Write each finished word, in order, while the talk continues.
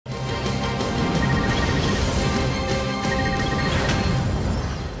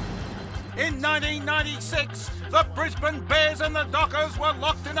1996, the Brisbane Bears and the Dockers were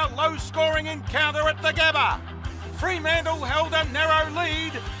locked in a low-scoring encounter at the Gabba. Fremantle held a narrow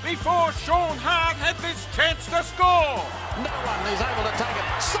lead before Sean Hart had this chance to score. No one is able to take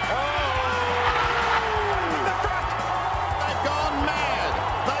it. In the front. They've gone mad.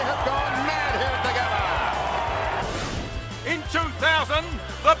 They have gone mad here at the Gabba. In 2000,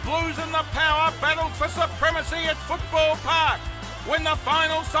 the Blues and the Power battled for supremacy at Football Park. When the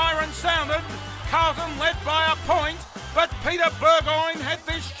final siren sounded, Carlton led by a point, but Peter Burgoyne had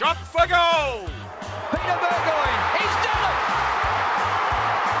this shot for goal. Peter Burgoyne, he's done it!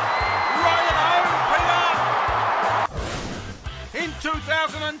 Right at home, Peter! In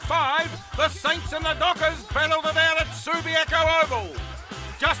 2005, the Saints and the Dockers battled it out at Subiaco Oval.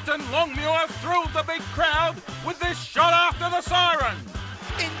 Justin Longmuir thrilled the big crowd with this shot after the siren.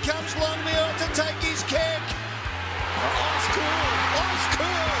 In comes Longmuir to take his kick. Off school.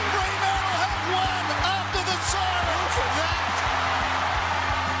 Fremantle have won after the siren for that.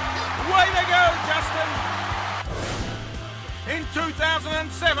 Way to go, Justin! In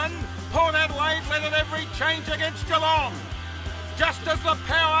 2007, Port Adelaide led at every change against Geelong. Just as the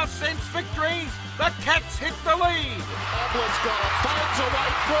Power sensed victory, the Cats hit the lead. Edwards got it, finds a way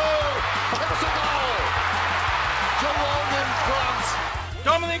through, kicks a goal. Geelong in front.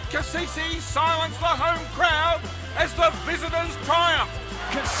 Dominic Cassisi silenced the home crowd as the visitors triumphed.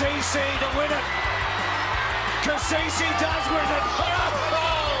 Cassisi to win it. Cassisi does win it.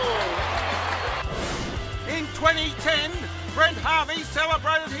 In 2010, Brent Harvey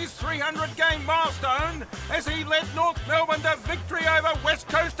celebrated his 300-game milestone as he led North Melbourne to victory over West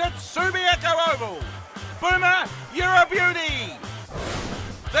Coast at Subiaco Oval. Boomer, you're a beauty!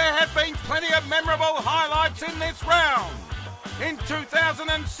 There have been plenty of memorable highlights in this round. In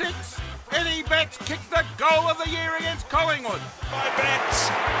 2006, Eddie Betts kicked the goal of the year against Collingwood. By Betts,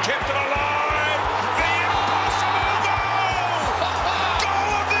 kept it alive. The impossible goal!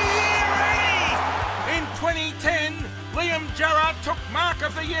 Goal of the year, Eddie! In 2010, Liam Jarrah took mark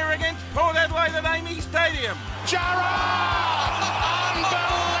of the year against Port Adelaide at Amy Stadium. Jarrah!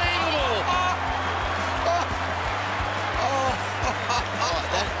 Unbelievable!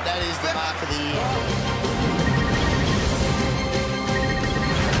 That is the mark of the year.